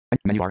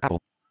Menu bar,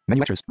 Apple.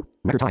 Menu extras.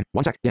 Record time,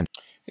 1 sec, dim.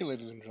 Hey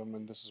ladies and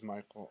gentlemen, this is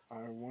Michael.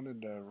 I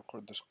wanted to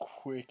record this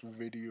quick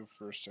video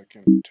for a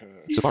second to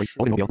Safari,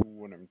 show Odin you Mobile.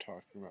 what I'm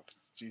talking about,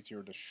 because it's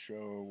easier to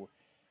show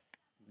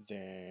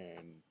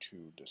than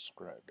to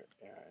describe it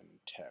in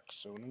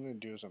text. So what I'm going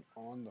to do is I'm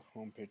on the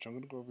home page. I'm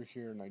going to go over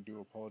here, and I do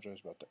apologize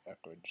about the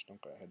echo. I just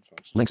don't got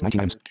headphones. So Links, go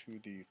 19 over items. to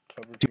the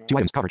coverage Two map.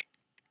 items, coverage.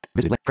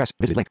 Visit link, press,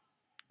 visit link.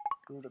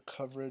 Go to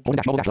coverage. Odin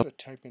I'm Mobile. just going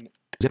to type in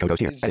Zip code goes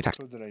here, a edit zip text.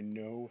 code that I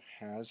know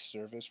has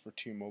service for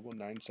T-Mobile,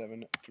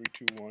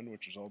 97321,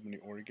 which is Albany,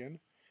 Oregon.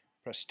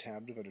 Press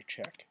tab to go to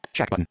check.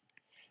 Check button.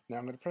 Now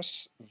I'm going to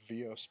press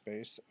VO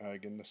space.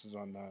 Again, this is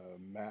on the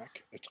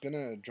Mac. It's going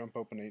to jump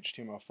open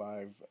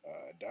HTML5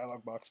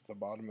 dialog box at the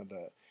bottom of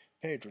the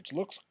page, which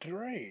looks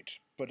great,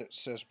 but it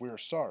says we're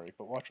sorry.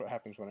 But watch what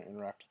happens when I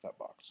interact with that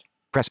box.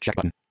 Press check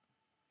button.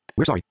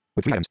 We're sorry,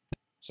 with 3 items. It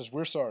says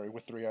we're sorry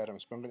with 3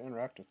 items, but I'm going to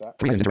interact with that.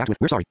 3 items interact with,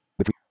 we're sorry,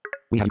 with 3.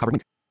 We have you covered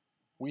link.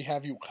 We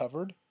have you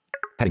covered.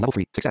 Heading level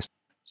 3, success.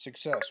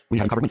 Success. We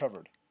have you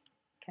covered.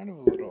 Kind of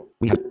a little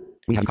We have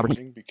you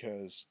covered.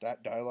 because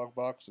that dialog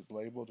box is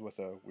labeled with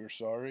a we're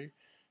sorry,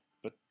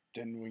 but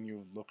then when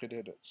you look at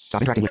it, it's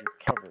Stop interacting with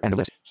covered. end of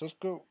list. So let's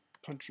go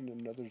punch in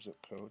another zip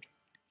code.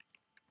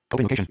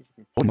 Open location.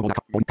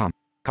 OdinMobile.com.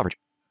 Coverage.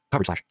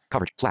 Coverage slash.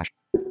 Coverage slash.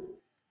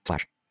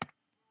 Slash.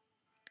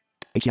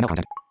 HTML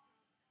content.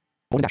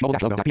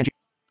 Odin-mobile-logo.png.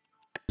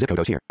 Zip code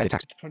goes here. Edit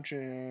text. Let's punch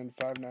in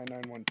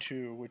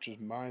 59912, which is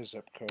my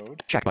zip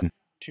code. Check button.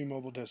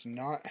 T-Mobile does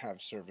not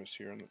have service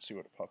here, and let's see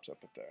what it pops up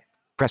at there.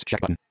 Press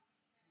check button.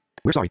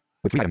 We're sorry,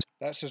 with 3 items.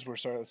 That says we're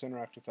sorry. Let's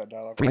interact with that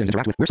dialog. 3 items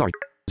interact with, we're sorry.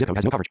 Zip code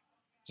has no coverage.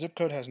 Zip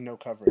code has no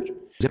coverage.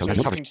 Zip code has no So as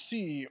you coverage. can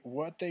see,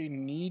 what they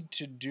need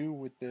to do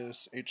with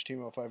this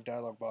HTML5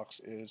 dialog box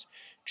is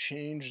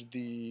change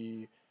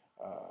the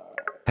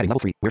Heading level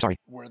 3, we're sorry.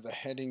 where the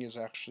heading is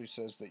actually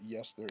says that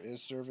yes, there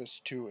is service,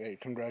 to a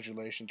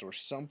congratulations or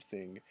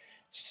something,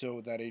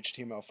 so that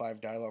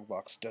HTML5 dialog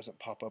box doesn't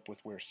pop up with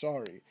we're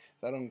sorry.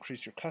 That'll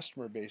increase your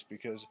customer base,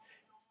 because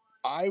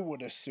I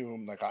would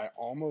assume, like I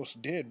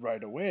almost did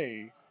right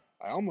away,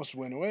 I almost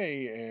went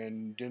away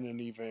and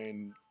didn't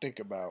even think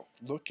about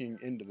looking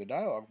into the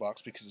dialog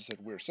box because it said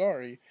we're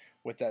sorry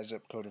with that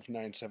zip code of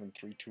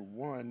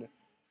 97321.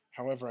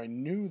 However, I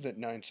knew that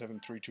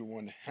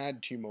 97321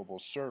 had T-Mobile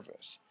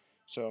service.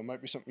 So it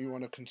might be something you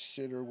want to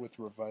consider with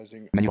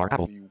revising. Menu bar,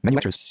 Apple. Menu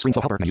extras. Screen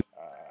flow helper menu.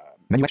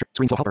 Menu extra.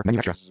 Screen flow helper menu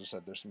extra. As I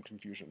said, there's some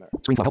confusion there.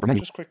 Screen flow helper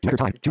menu. Just quick Record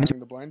tip, time, 2 minutes.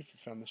 the blind if you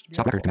found this to be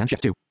Stop record, helpful. command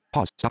shift 2.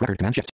 Pause. Stop record, command shift